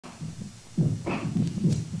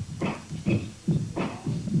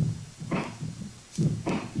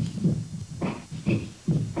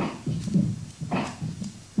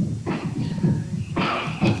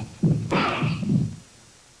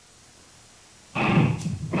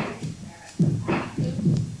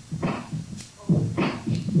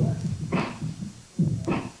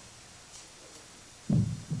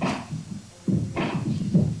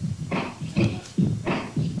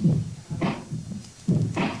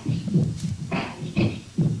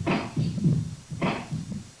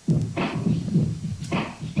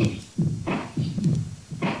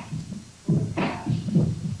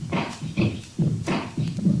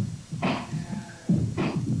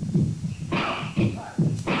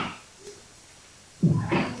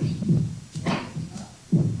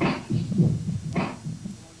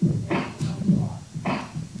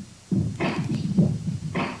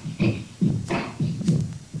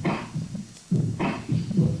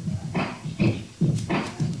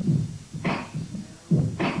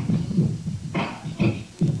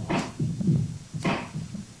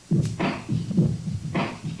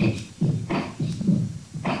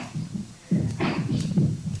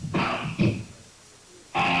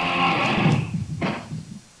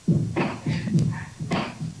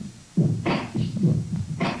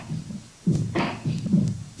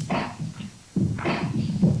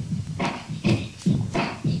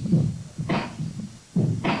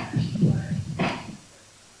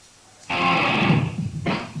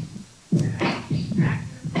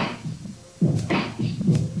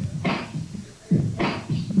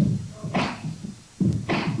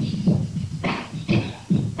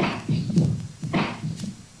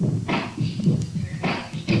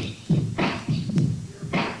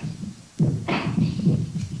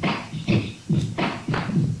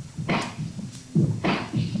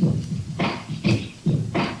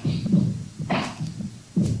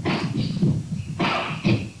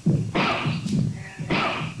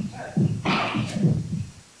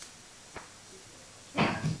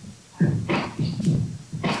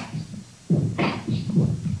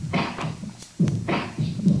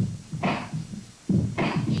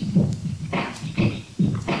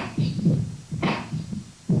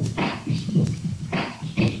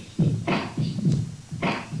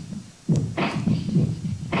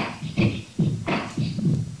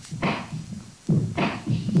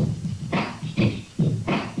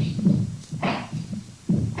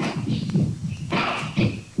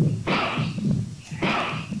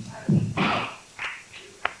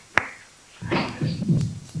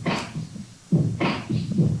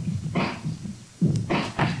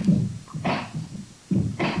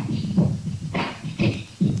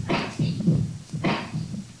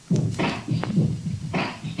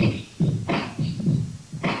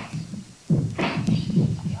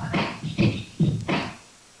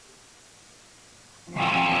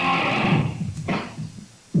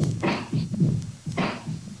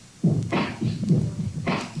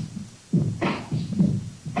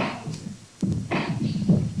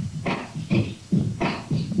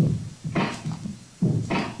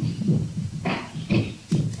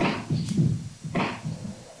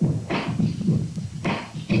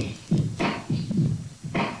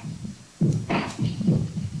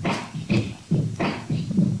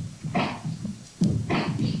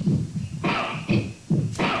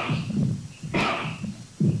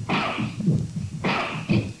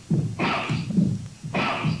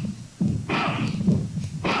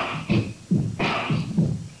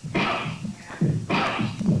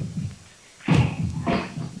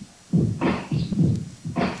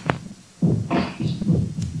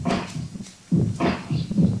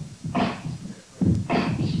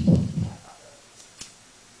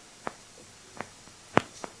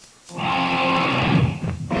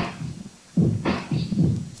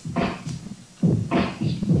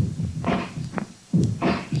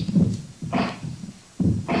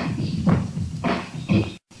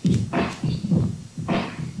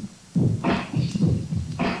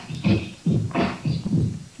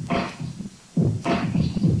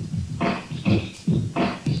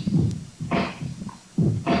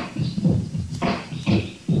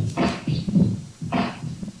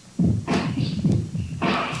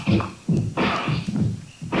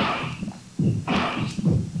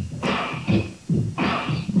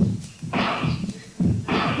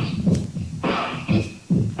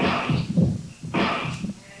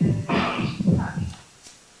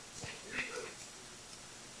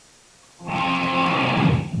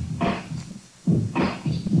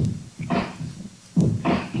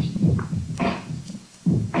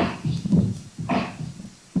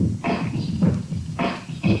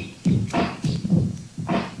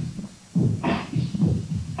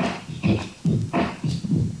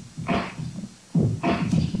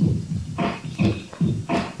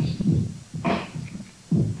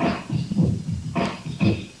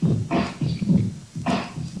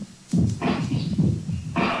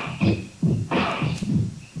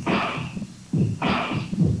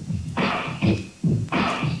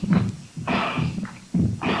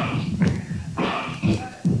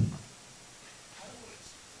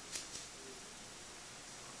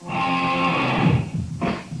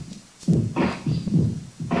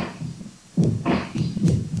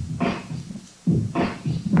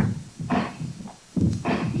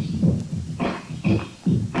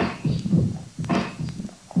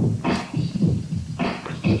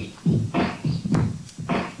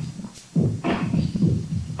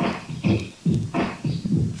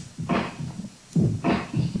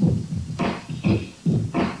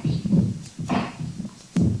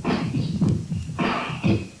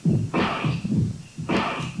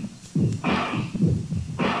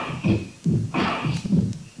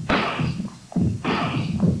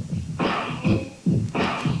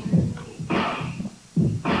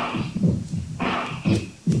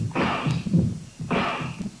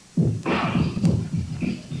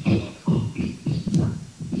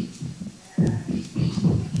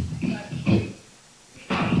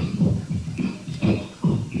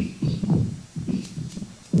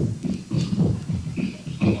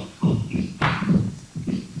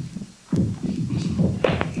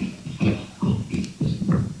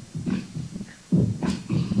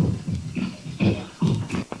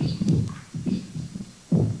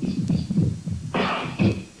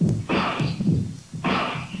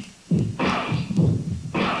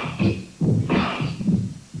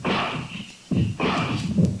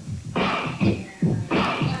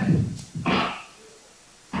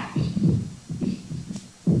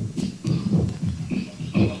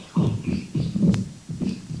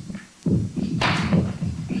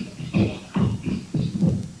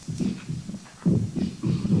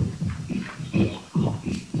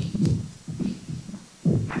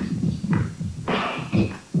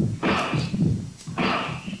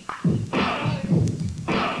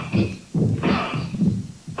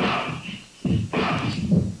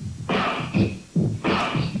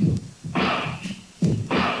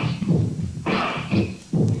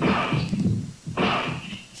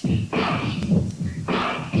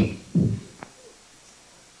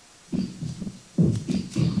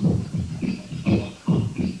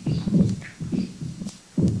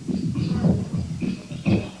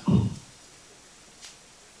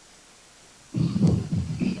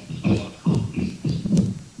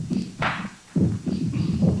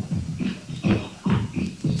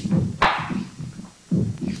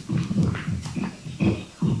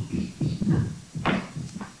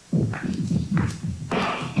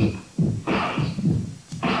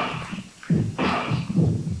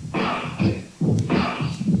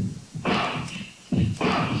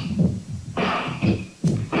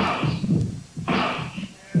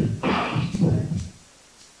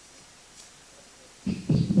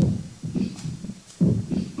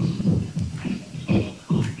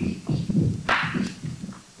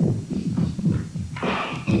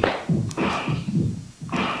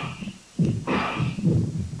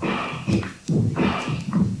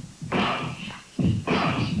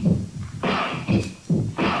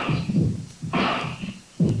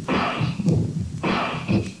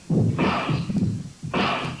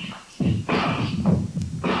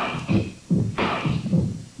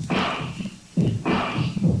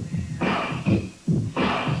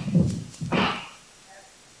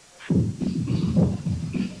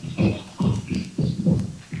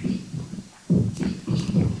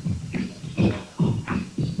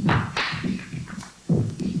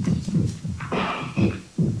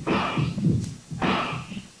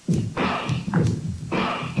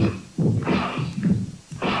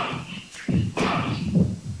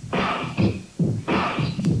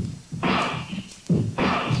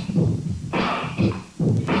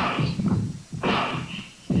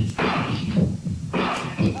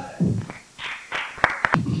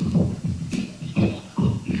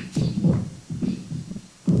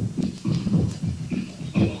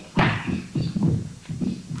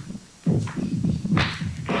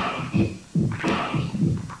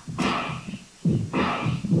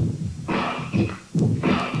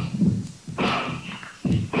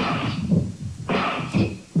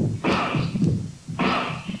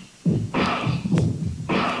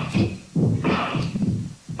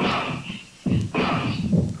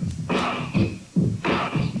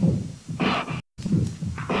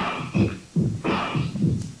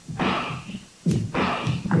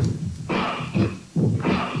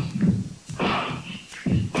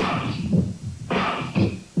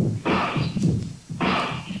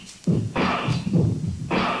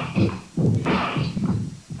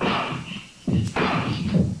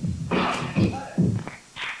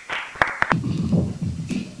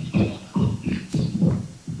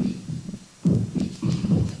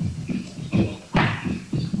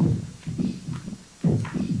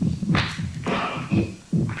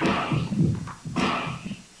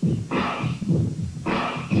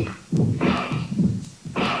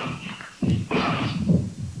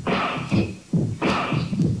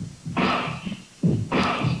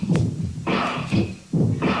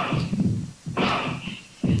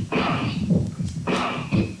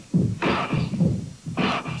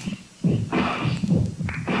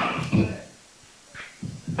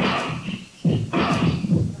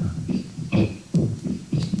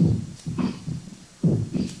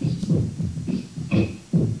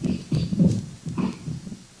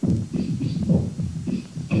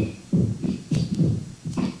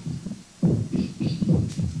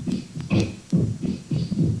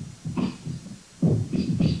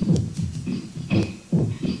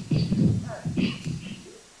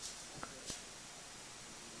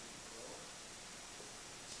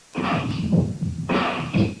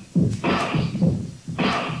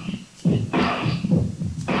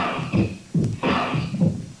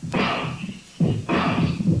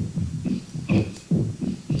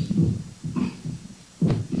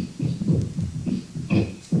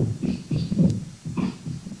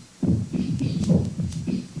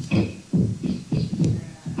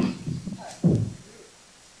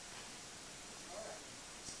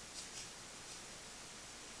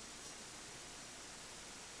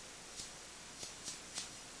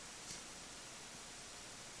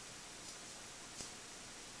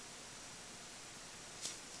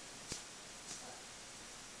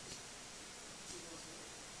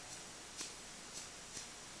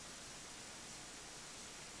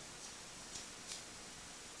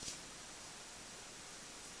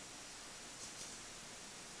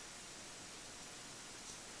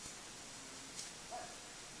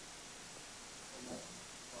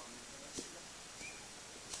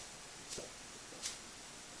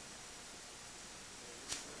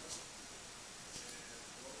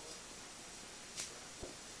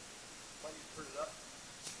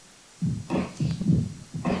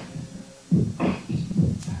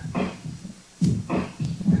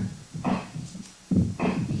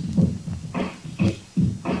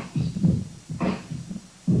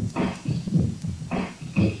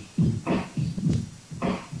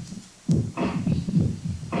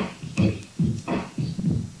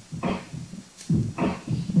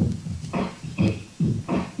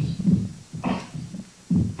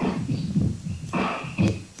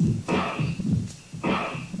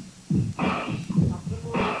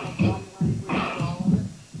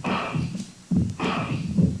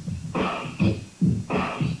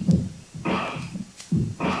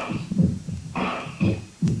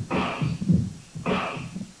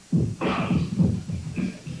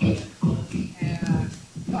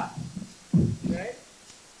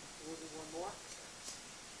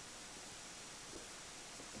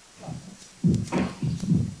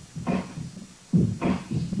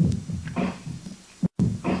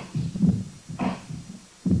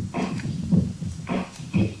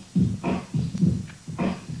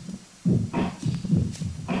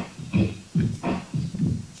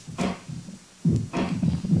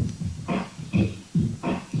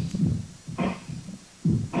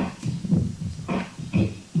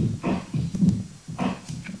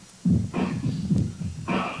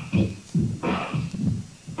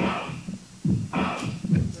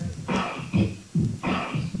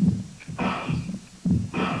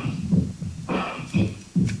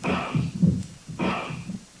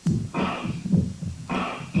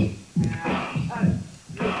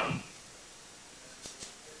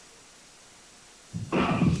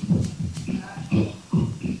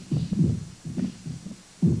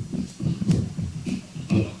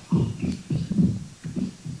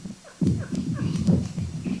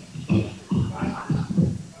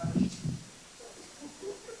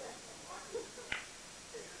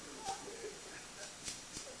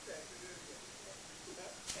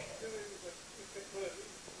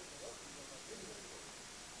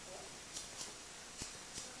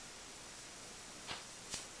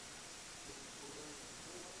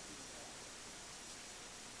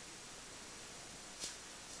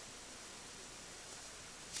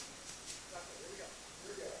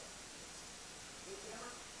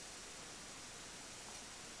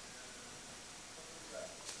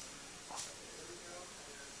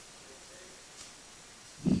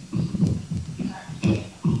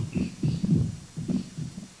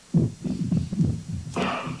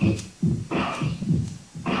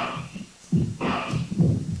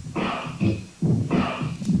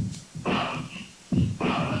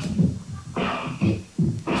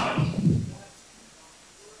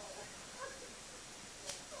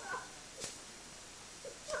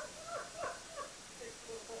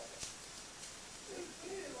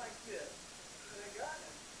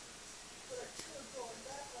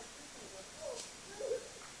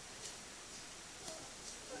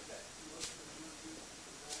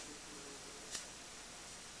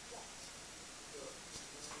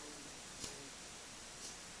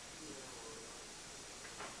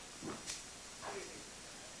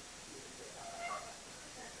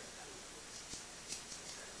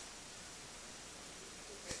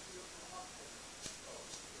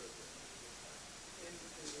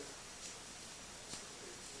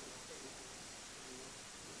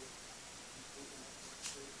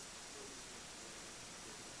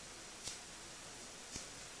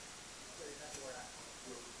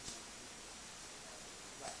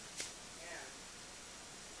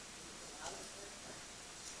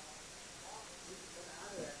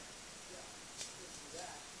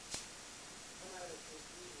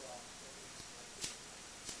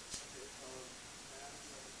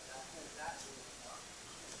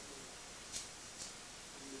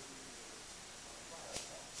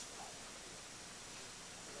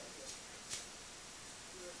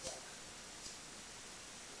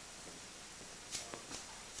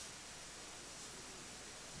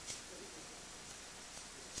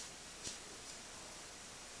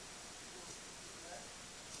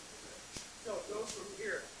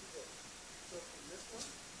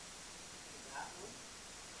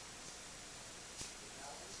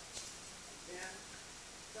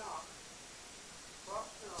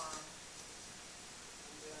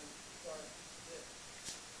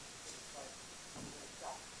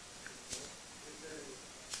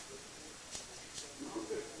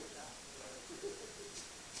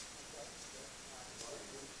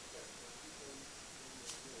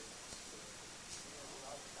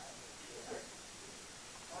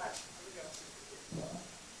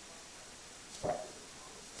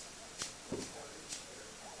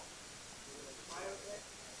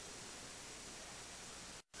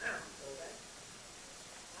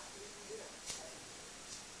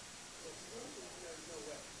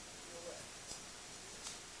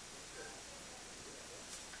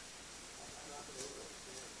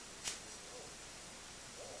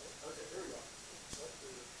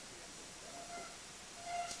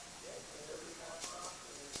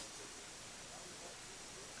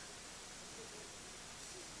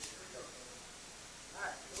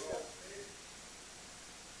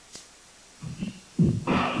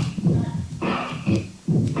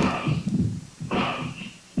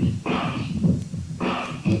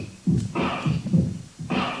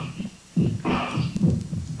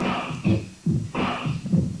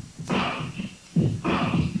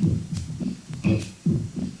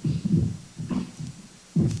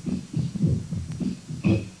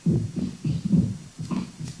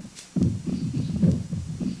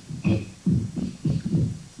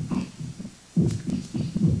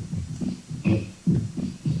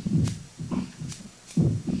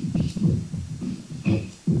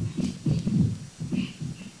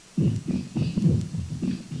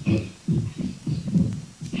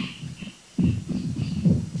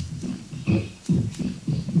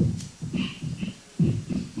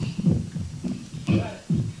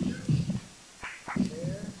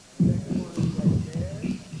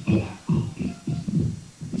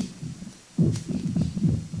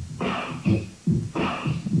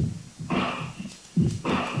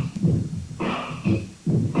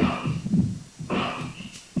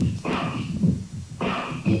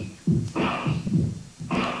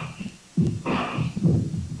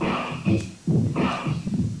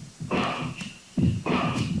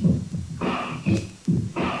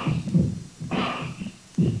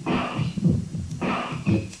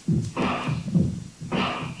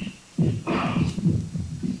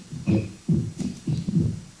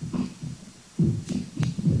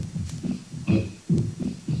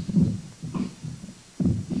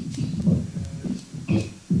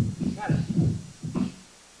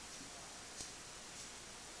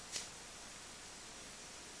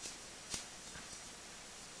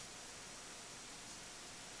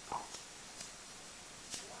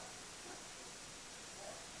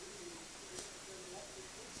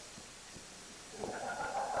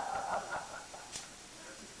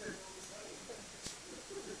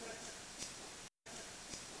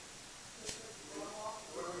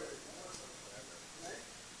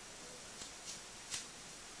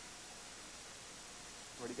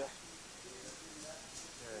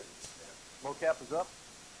Mocap is up.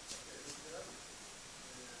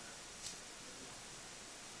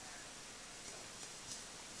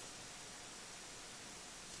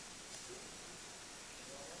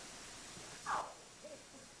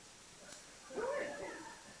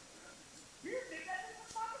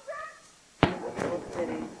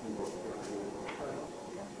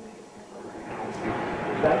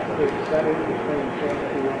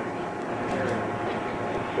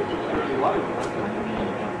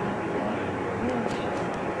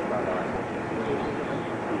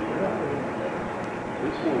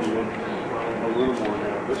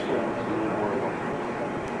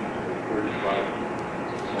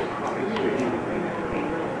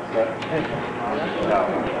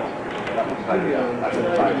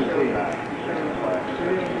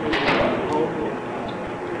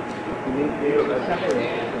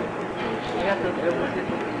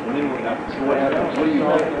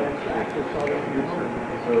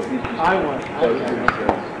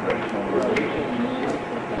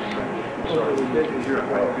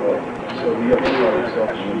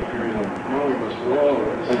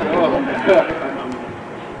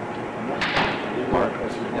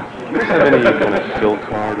 Do you have any kind of skill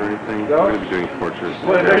card or anything? We're going to be doing portraits. How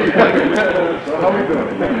are we doing?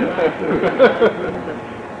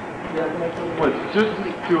 Just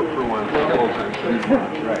do it for one.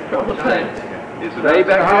 Right. Ray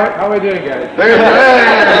back here? How are we doing, guys?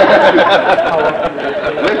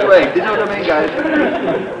 Where's Ray? Did you know what I mean, guys?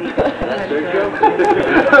 There you go.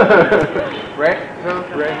 Ray?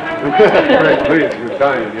 Ray? Ray, please, you're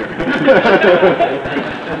Italian here.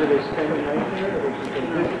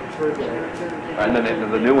 And then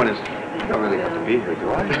the new one is, you don't really have to be here, do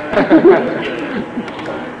I?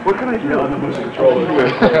 What can I do? On the motion controller.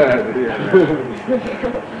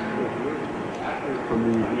 From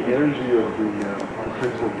the energy of the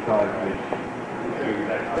principal photography.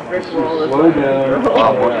 Slow down.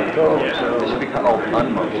 It should be kind of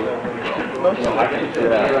unmotion.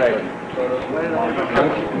 Yeah, right.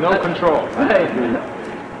 No control. Right.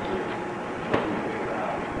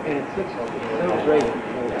 And it's so great.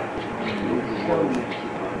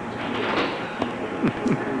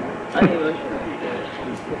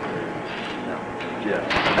 Yeah.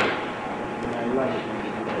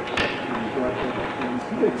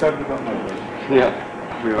 Yeah,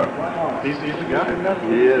 we are. He's the guy.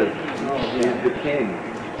 He is. He's the king.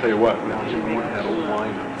 Tell you what, now you won't have a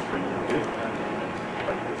wine.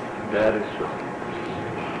 That is true.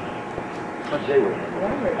 What day was it?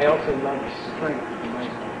 I also love strength.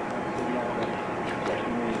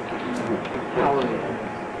 Power.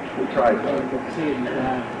 We tried. You can see it.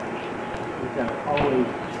 You can always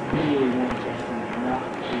really want something not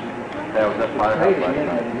to. That was that firehouse last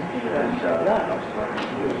night.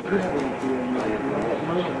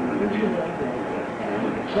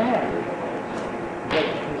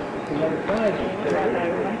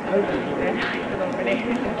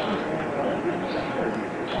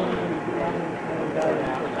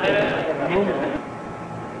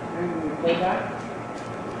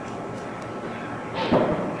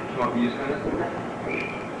 Want me to use this?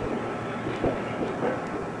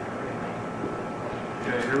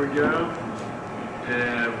 Okay, here we go.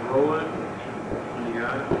 And roll it. You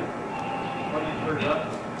got it.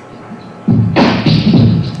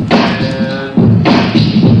 And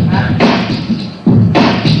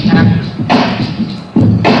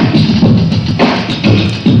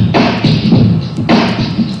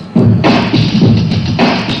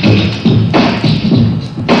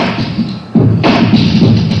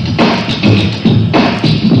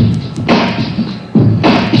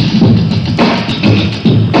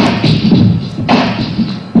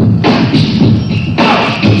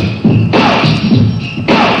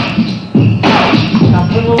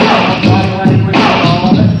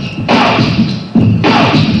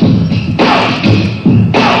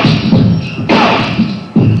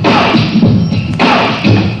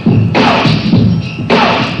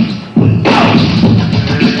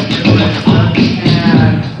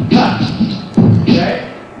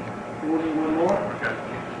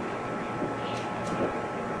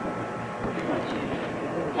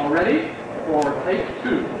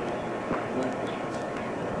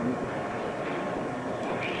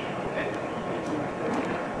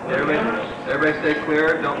Everybody stay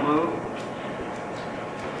clear, don't move.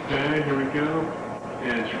 okay, here we go.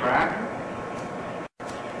 And track.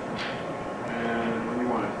 And what do you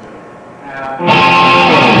want it to?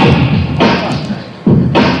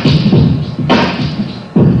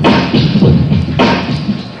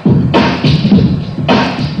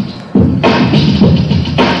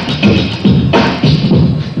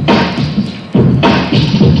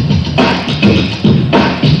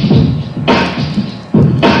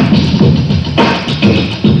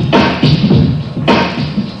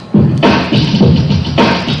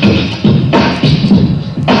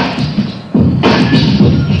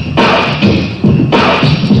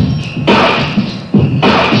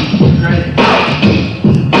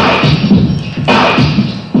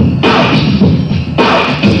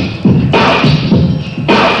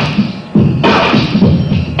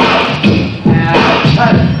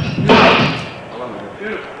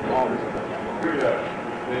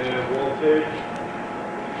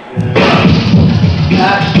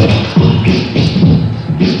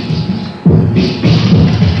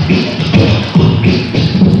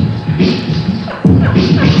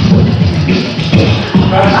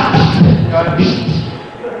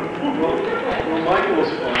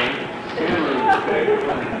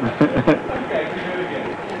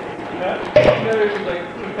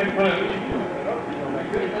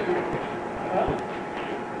 Yeah.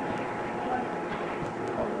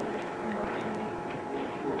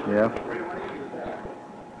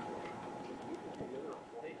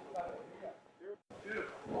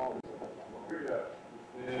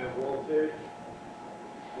 And roll tape.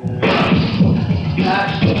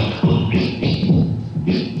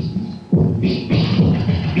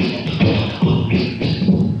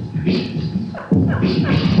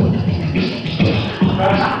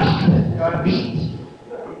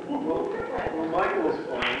 Well, Michael's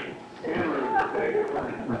fine. Cameron is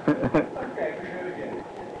fine. Okay, we do it again.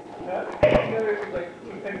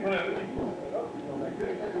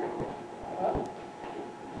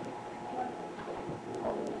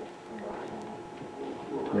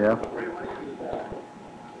 Yeah.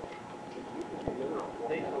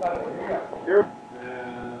 Here.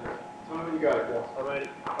 And Tommy, you got it, Gus. All right.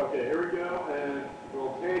 Okay, here we go. And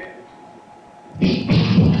roll tape.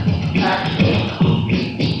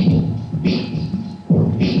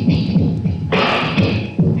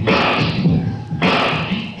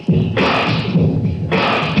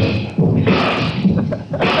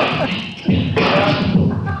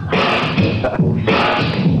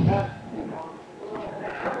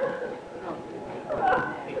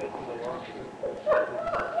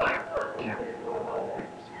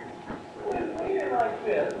 Like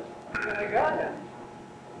this, and I got him.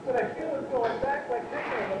 But I feel it going back like this,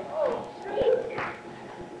 and I'm like, oh, shit.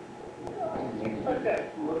 Okay.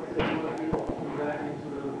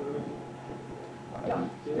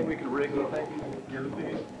 Do you think we can rig the thing?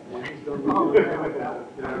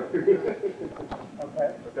 Okay.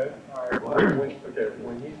 Okay. All right. When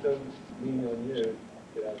he's done leaning on you,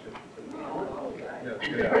 get out there. Yeah,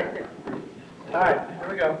 get out. All right, here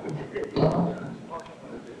we go.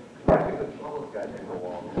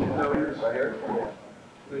 No, you're right here.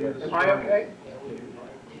 Am I okay?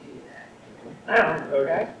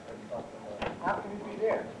 Okay. How can you be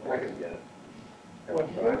there? I can get it. Well,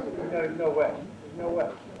 there's no way. There's no way.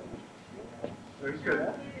 Very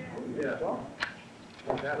good. Yeah.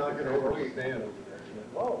 That's not going to overstand over there.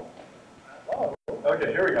 Whoa. Whoa.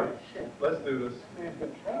 Okay, here we go. Let's do this. Man's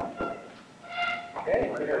been trained. Okay.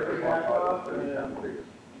 Okay,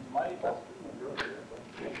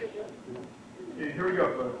 here we go,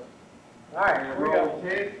 folks. All right, here we go. Roll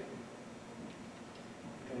tape.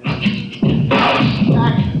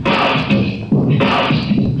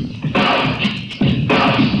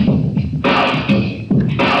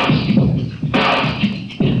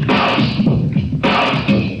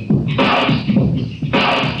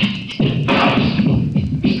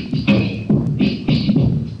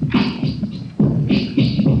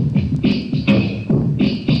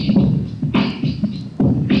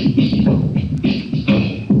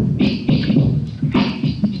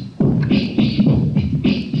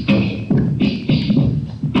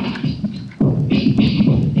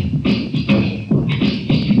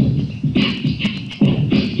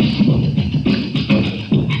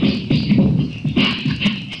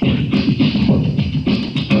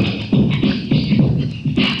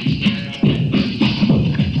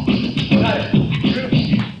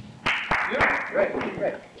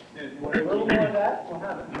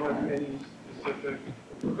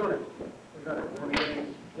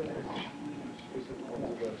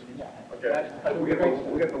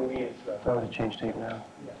 We got the lean stuff. I would change tape now.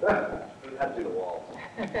 Have to do the walls.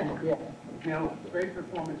 Yeah. Now, great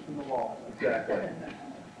performance from the wall. Exactly.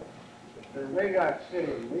 We got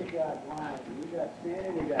sitting, we got lying, we got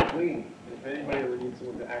standing, we got leaning. If anybody ever needs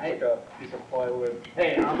someone to act like a piece of plywood.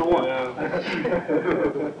 Hey, I'm the one. I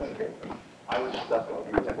was stuck on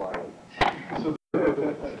you plywood.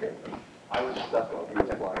 I was stuck on you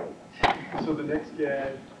plywood. So the next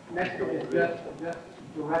guy. Next one is just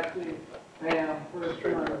directly, bam, first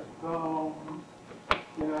one, boom,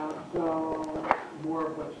 you know, so more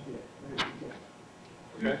of what you did.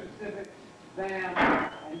 Okay. Specific, bam,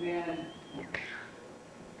 and then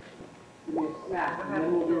give me a snap, and then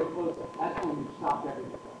we'll do a close-up. That's when we stop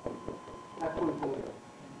everything. That's when it's over.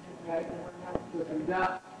 Okay? So it comes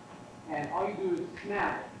up, and all you do is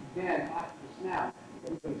snap. Then, after the snap,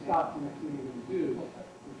 everybody stops, and next thing you're going to do,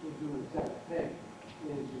 which we'll do in a separate thing,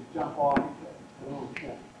 is you jump off a little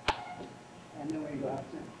step. And then we go out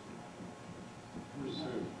center.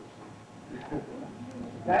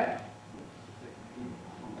 Okay?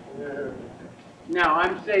 Now,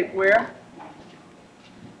 I'm safe where?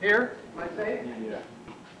 Here? Am I safe? Yeah.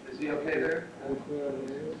 Is he okay there?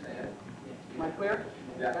 Am I clear?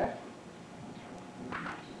 Yeah. Okay.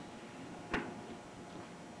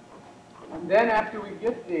 And then after we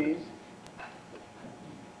get these,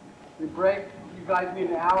 we break. You guys need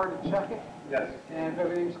an hour to check it? Yes. And if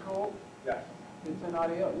everything's cool, Yes. it's an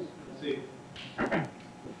adios. See.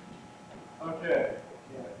 Okay.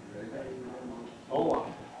 Hold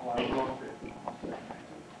on.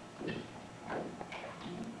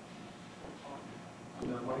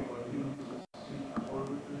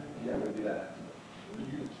 Yeah, we'll do that.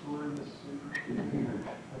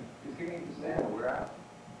 He's getting to stand, we're out.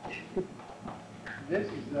 This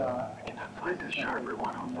is, Find the Sharper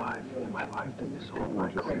 105 in my life that this old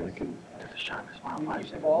Michael Lincoln. There's a Sharper's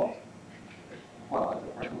 105. balls. Well,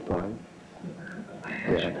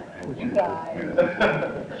 You guys.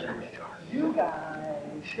 You guys.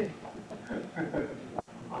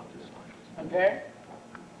 Okay?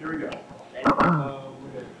 Here we go.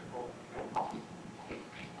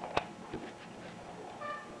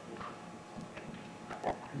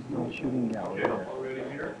 Shooting gallery. Okay, already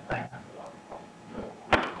here?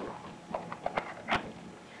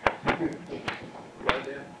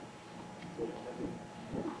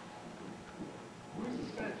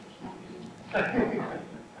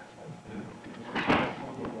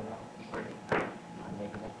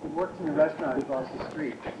 He works in a restaurant across the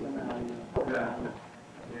street. Yeah.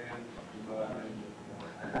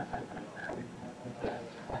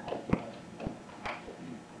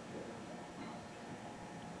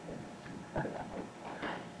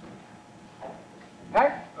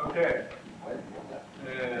 Okay? Okay.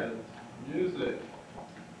 And music.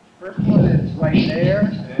 First one is right there,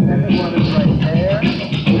 second one is right there.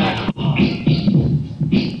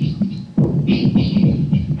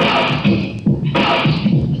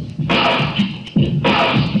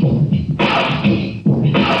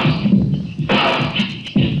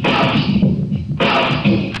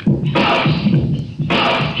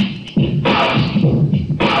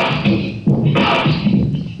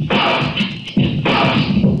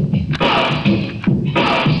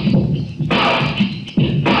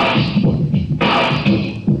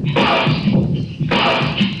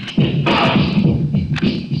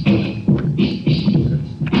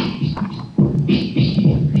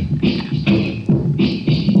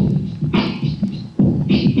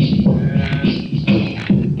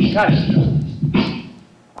 Got it.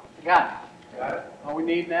 Got it. Got it? All we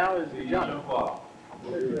need now is the jump. Jump off.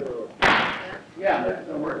 Yeah, that's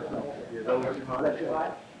the word. Is that what you want? That's your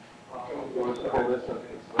line? You want us to hold this up?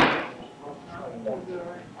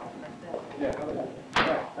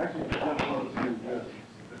 Yeah. Actually, the jump off is good.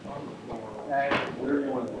 Whatever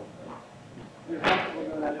you want to do. You're comfortable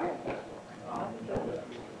doing that again?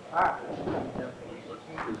 All right.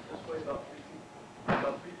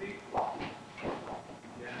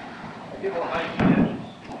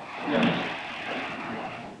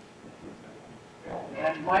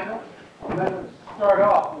 And Michael, I'm going to start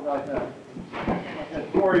off with like a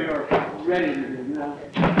tour you're ready to do, you know?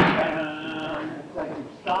 It's like you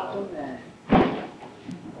stop them and...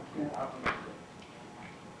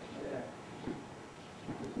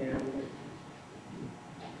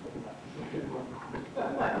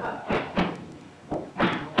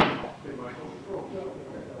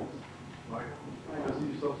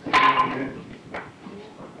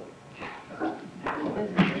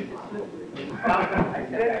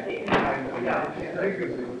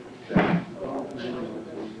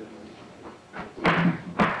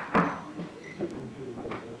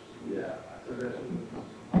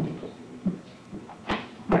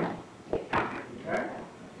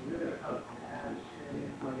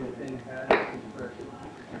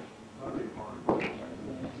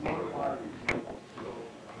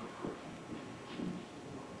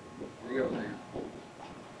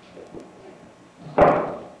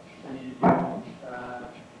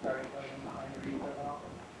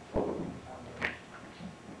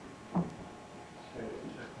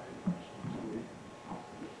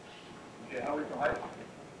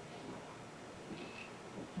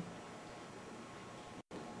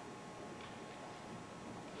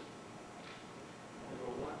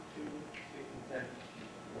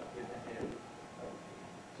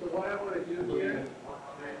 So what I want to do here is,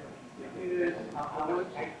 I want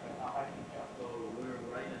to... So we're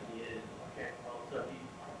right at the end. Okay. So he,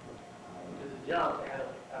 there's a jump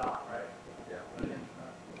at off, right? Yeah.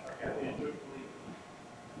 Okay.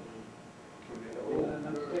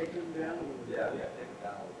 Take them down a little bit. Yeah, take it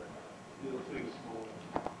down a little bit.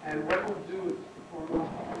 And what we'll do is perform...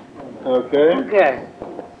 Okay. Okay.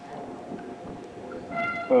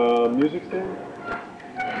 Music stand?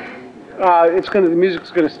 The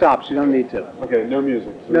music's gonna stop, so you don't need to. Okay, no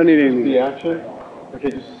music. So No need any just music. the action?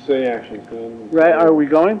 Okay, just say action. Right, are we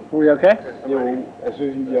going? Are we okay? Yeah, well, as soon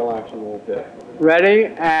as you yell action, we'll hit. Ready,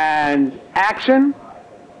 and action.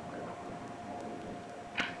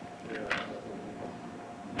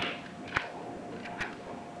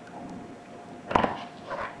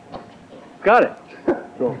 Got it.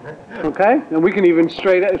 Okay, and we can even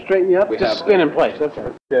straighten you up, just spin in place, that's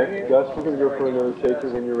all. Okay, Gus, we're gonna go for another take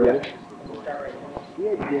when you're ready.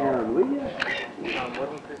 Get down, will ya?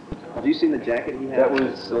 Have you seen the jacket he had? That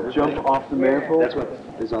was jump off the mantle. That's what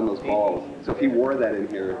is on those balls. So if he wore that in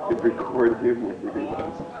here, it'd record him where he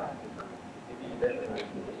was.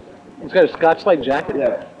 He's got a Scotch-Lite jacket?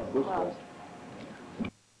 Yeah.